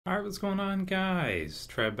Alright, what's going on, guys?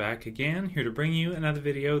 Trev back again, here to bring you another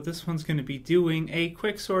video. This one's going to be doing a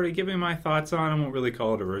quick sort of giving my thoughts on, I won't really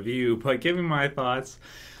call it a review, but giving my thoughts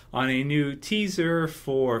on a new teaser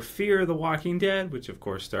for Fear the Walking Dead, which of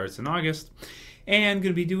course starts in August. And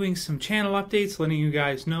going to be doing some channel updates, letting you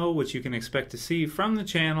guys know what you can expect to see from the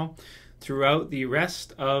channel throughout the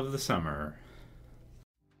rest of the summer.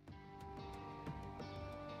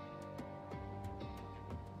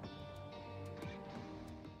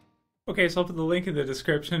 Okay, so I'll put the link in the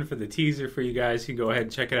description for the teaser for you guys. You can go ahead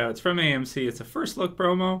and check it out. It's from AMC. It's a first look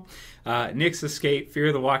promo. Nick's Escape,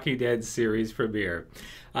 Fear the Walking Dead series premiere.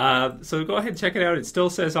 So go ahead and check it out. It still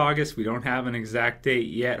says August. We don't have an exact date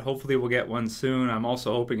yet. Hopefully we'll get one soon. I'm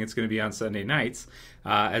also hoping it's going to be on Sunday nights,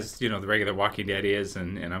 as you know the regular Walking Dead is,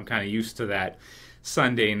 and I'm kind of used to that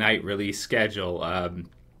Sunday night release schedule,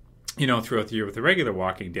 throughout the year with the regular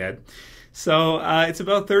Walking Dead. So it's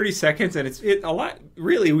about 30 seconds, and it's a lot.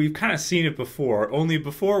 Really, we've kind of seen it before. Only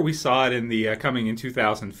before we saw it in the coming in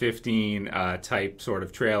 2015 type sort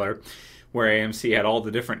of trailer, where AMC had all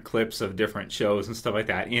the different clips of different shows and stuff like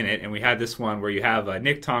that in it. And we had this one where you have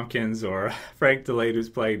Nick Tompkins or Frank Delayed who's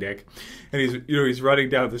playing Nick, and he's running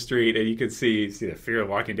down the street, and you can see the Fear of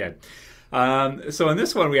Walking Dead. So in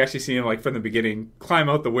this one, we actually see him like from the beginning climb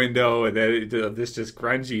out the window, and then this just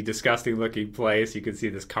grungy, disgusting looking place. You can see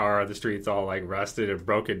this car on the streets all like rusted and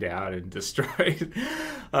broken down and destroyed.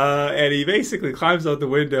 And he basically climbs out the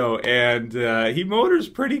window, and he motors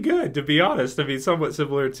pretty good, to be honest. I mean, somewhat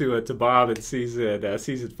similar to Bob in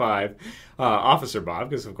season 5. Officer Bob,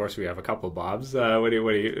 because of course we have a couple of Bobs, when he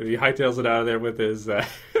hightails it out of there with his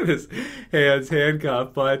hands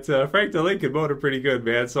handcuffed. But Frank DeLink can motor pretty good,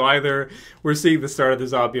 man. So either we're seeing the start of the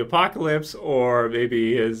zombie apocalypse, or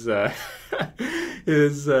maybe his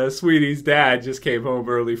sweetie's dad just came home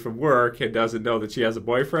early from work and doesn't know that she has a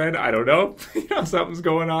boyfriend. I don't know. Something's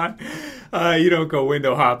going on. You don't go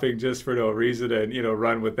window hopping just for no reason and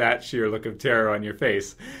run with that sheer look of terror on your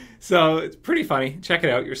face. So it's pretty funny. Check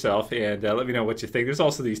it out yourself and let me know what you think. There's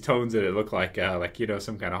also these tones that it look like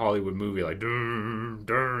some kind of Hollywood movie, like dun,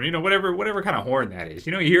 dun, whatever kind of horn that is.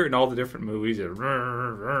 You hear it in all the different movies.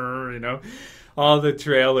 All the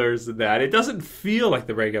trailers and that. It doesn't feel like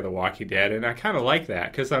the regular Walking Dead, and I kind of like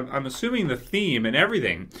that because I'm assuming the theme and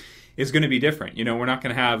everything is going to be different. We're not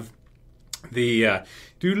going to have the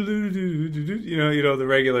the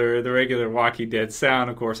regular Walking Dead sound.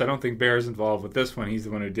 Of course, I don't think Bear's involved with this one. He's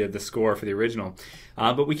the one who did the score for the original.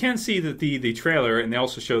 But we can see that the trailer, and they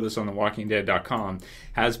also show this on the WalkingDead.com,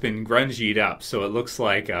 has been grungied up, so it looks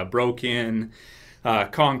like broken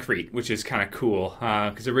concrete, which is kind of cool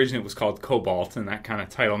because originally it was called Cobalt, and that kind of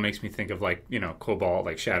title makes me think of cobalt,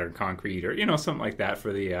 like shattered concrete, or something like that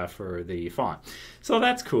for the font. So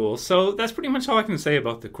that's cool. So that's pretty much all I can say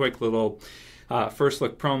about the quick little first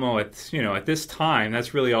look promo at this time.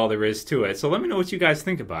 That's really all there is to it. So let me know what you guys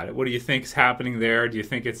think about it. What do you think is happening there? Do you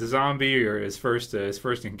think it's a zombie or his first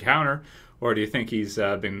encounter, or do you think he's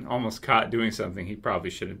been almost caught doing something he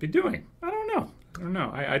probably shouldn't be doing? I don't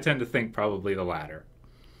know. I tend to think probably the latter.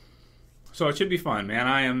 So it should be fun,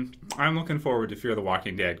 man. I'm looking forward to Fear the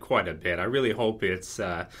Walking Dead quite a bit. I really hope it's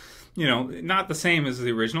not the same as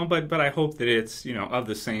the original, but I hope that it's of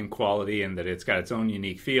the same quality and that it's got its own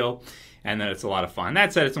unique feel and that it's a lot of fun.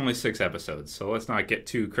 That said, it's only 6 episodes, so let's not get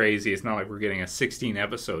too crazy. It's not like we're getting a 16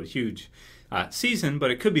 episode huge season,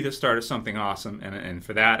 but it could be the start of something awesome, and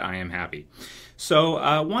for that I am happy.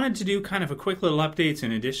 So wanted to do kind of a quick little updates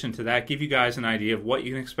in addition to that, give you guys an idea of what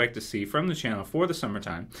you can expect to see from the channel for the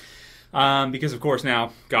summertime. Because, of course,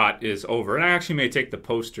 now GOT is over. And I actually may take the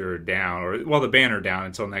poster down, the banner down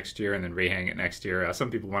until next year and then rehang it next year.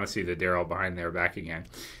 Some people want to see the Daryl behind there back again.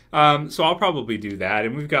 So I'll probably do that.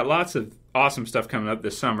 And we've got lots of awesome stuff coming up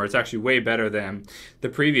this summer. It's actually way better than the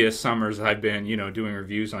previous summers I've been, doing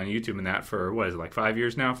reviews on YouTube and that for, 5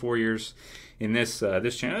 years now? 4 years in this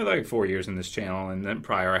channel. Like 4 years in this channel. And then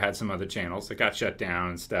prior I had some other channels that got shut down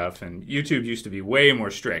and stuff. And YouTube used to be way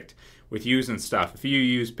more strict with using stuff. If you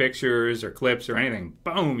use pictures or clips or anything,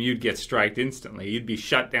 boom, you'd get striked instantly. You'd be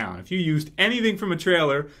shut down. If you used anything from a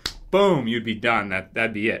trailer, boom, you'd be done.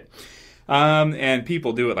 That'd be it. And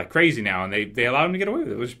people do it like crazy now, and they allow them to get away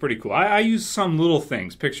with it, which is pretty cool. I use some little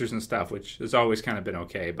things, pictures and stuff, which has always kind of been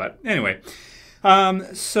okay. But anyway,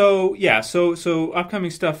 so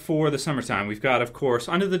upcoming stuff for the summertime. We've got, of course,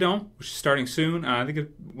 Under the Dome, which is starting soon. I think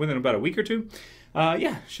within about a week or two.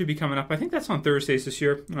 Should be coming up. I think that's on Thursdays this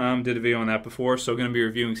year. Did a video on that before, so going to be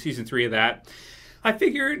reviewing season 3 of that. I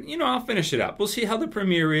figured, I'll finish it up. We'll see how the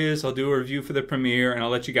premiere is. I'll do a review for the premiere, and I'll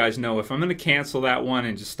let you guys know. If I'm going to cancel that one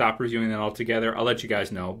and just stop reviewing that altogether, I'll let you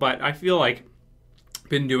guys know. But I feel like I've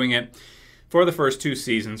been doing it for the first 2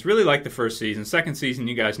 seasons. Really like the first season. Second season,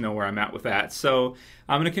 you guys know where I'm at with that. So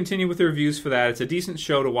I'm going to continue with the reviews for that. It's a decent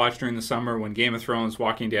show to watch during the summer when Game of Thrones,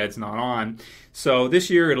 Walking Dead's not on. So this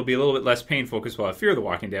year it'll be a little bit less painful because we'll have Fear the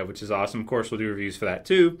Walking Dead, which is awesome. Of course, we'll do reviews for that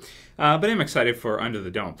too. But I'm excited for Under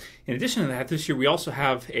the Dome. In addition to that, this year we also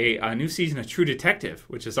have a new season of True Detective,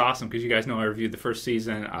 which is awesome because you guys know I reviewed the first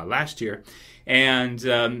season last year. And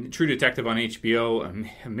True Detective on HBO,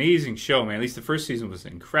 amazing show, man. At least the first season was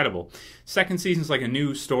incredible. Second season's like a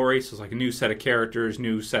new story, so it's like a new set of characters,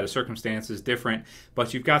 new set of circumstances, different.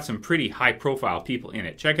 But you've got some pretty high-profile people in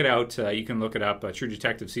it. Check it out. You can look it up, True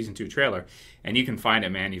Detective Season 2 trailer, and you can find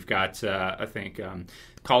it, man. You've got, I think,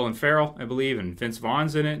 Colin Farrell, I believe, and Vince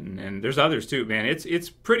Vaughn's in it, and there's others too, man. It's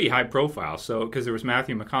pretty high profile. So because there was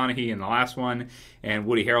Matthew McConaughey in the last one and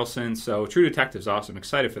Woody Harrelson, so True Detective's awesome.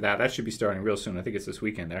 Excited for that. That should be starting real soon. I think it's this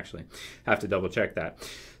weekend actually. Have to double check that.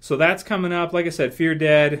 So that's coming up. Like I said, Fear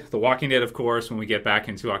Dead, The Walking Dead, of course, when we get back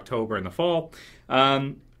into October in the fall.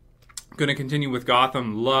 Going to continue with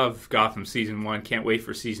Gotham. Love Gotham Season 1. Can't wait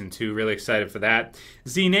for Season 2. Really excited for that.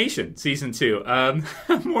 Z Nation Season 2.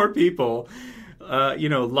 More people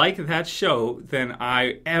like that show than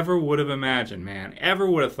I ever would have imagined, man. Ever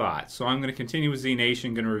would have thought. So I'm going to continue with Z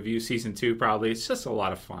Nation. Going to review Season 2 probably. It's just a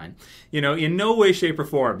lot of fun. In no way, shape, or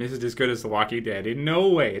form is it as good as The Walking Dead. In no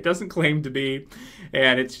way. It doesn't claim to be.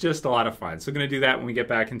 And it's just a lot of fun. So going to do that when we get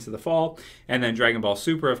back into the fall. And then Dragon Ball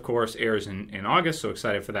Super, of course, airs in August. So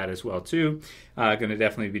excited for that as well, too. Going to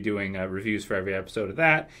definitely be doing reviews for every episode of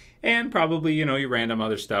that. And probably, your random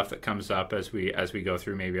other stuff that comes up as we go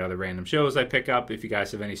through maybe other random shows I pick up. If you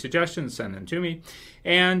guys have any suggestions, send them to me.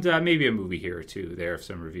 And maybe a movie here or two there,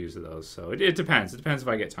 some reviews of those. So it depends. It depends if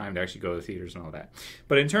I get time to actually go to the theaters and all that.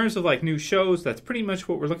 But in terms of like new shows, that's pretty much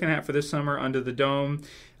what we're looking at for this summer. Under the Dome,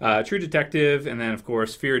 True Detective, and then of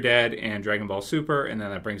course Fear Dead and Dragon Ball Super. And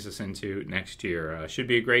then that brings us into next year. Should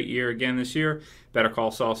be a great year again this year. Better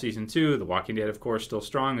Call Saul Season 2, The Walking Dead, of course, still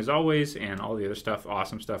strong as always, and all the other stuff,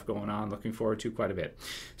 awesome stuff going on. Looking forward to quite a bit.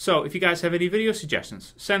 So if you guys have any video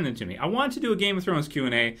suggestions, send them to me. I want to do a Game of Thrones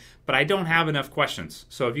Q&A, but I don't have enough questions.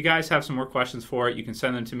 So if you guys have some more questions for it, you can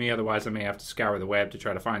send them to me. Otherwise, I may have to scour the web to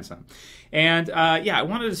try to find some. And I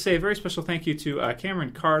wanted to say a very special thank you to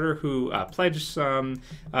Cameron Carter, who pledged some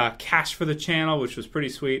cash for the channel, which was pretty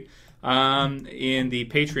sweet. In the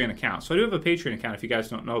Patreon account. So I do have a Patreon account if you guys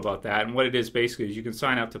don't know about that. And what it is basically is you can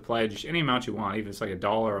sign up to pledge any amount you want, even if it's like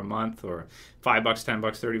 $1 a month or $5, $10,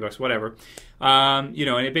 $30, whatever. And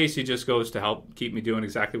it basically just goes to help keep me doing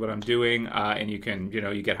exactly what I'm doing. And you can,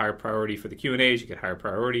 you get higher priority for the Q&As, you get higher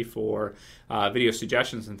priority for video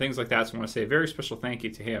suggestions and things like that. So I want to say a very special thank you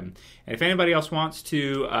to him. And if anybody else wants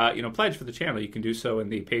to, pledge for the channel, you can do so in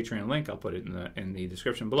the Patreon link. I'll put it in the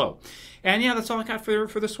description below. And yeah, that's all I got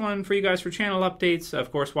for this one. For you guys, for channel updates,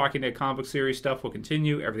 of course, Walking Dead comic book series stuff will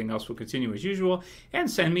continue. Everything else will continue as usual. And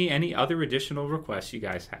send me any other additional requests you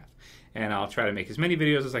guys have. And I'll try to make as many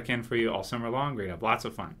videos as I can for you all summer long. Great, have lots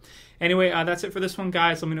of fun. Anyway, that's it for this one,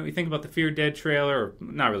 guys. Let me know what you think about the Fear Dead trailer, or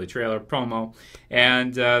not really trailer, promo.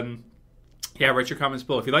 And write your comments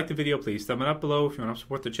below. If you like the video, please thumb it up below. If you want to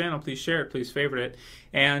support the channel, please share it. Please favorite it.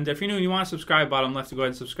 And if you're new and you want to subscribe, bottom left to go ahead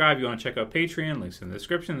and subscribe. You want to check out Patreon, links in the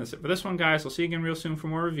description. That's it for this one, guys. I'll see you again real soon for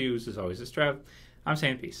more reviews. As always, it's Trev. I'm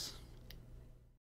saying peace.